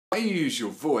you use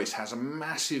your voice has a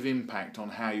massive impact on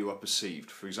how you are perceived,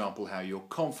 for example, how your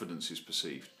confidence is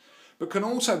perceived, but can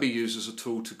also be used as a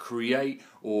tool to create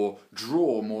or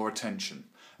draw more attention.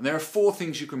 And there are 4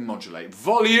 things you can modulate.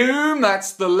 Volume,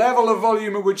 that's the level of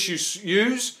volume at which you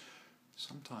use.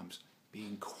 Sometimes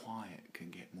being quiet can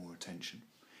get more attention.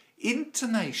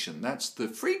 Intonation, that's the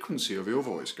frequency of your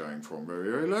voice going from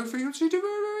very, very low frequency to very,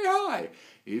 very high.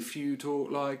 If you talk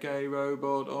like a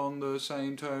robot on the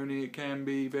same tone, it can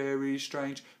be very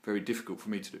strange, very difficult for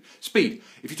me to do. Speed,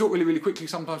 if you talk really, really quickly,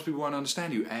 sometimes people won't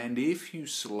understand you. And if you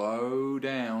slow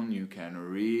down, you can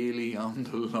really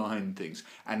underline things.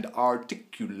 And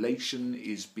articulation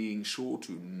is being sure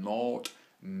to not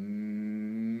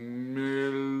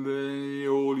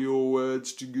all your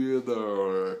words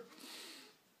together.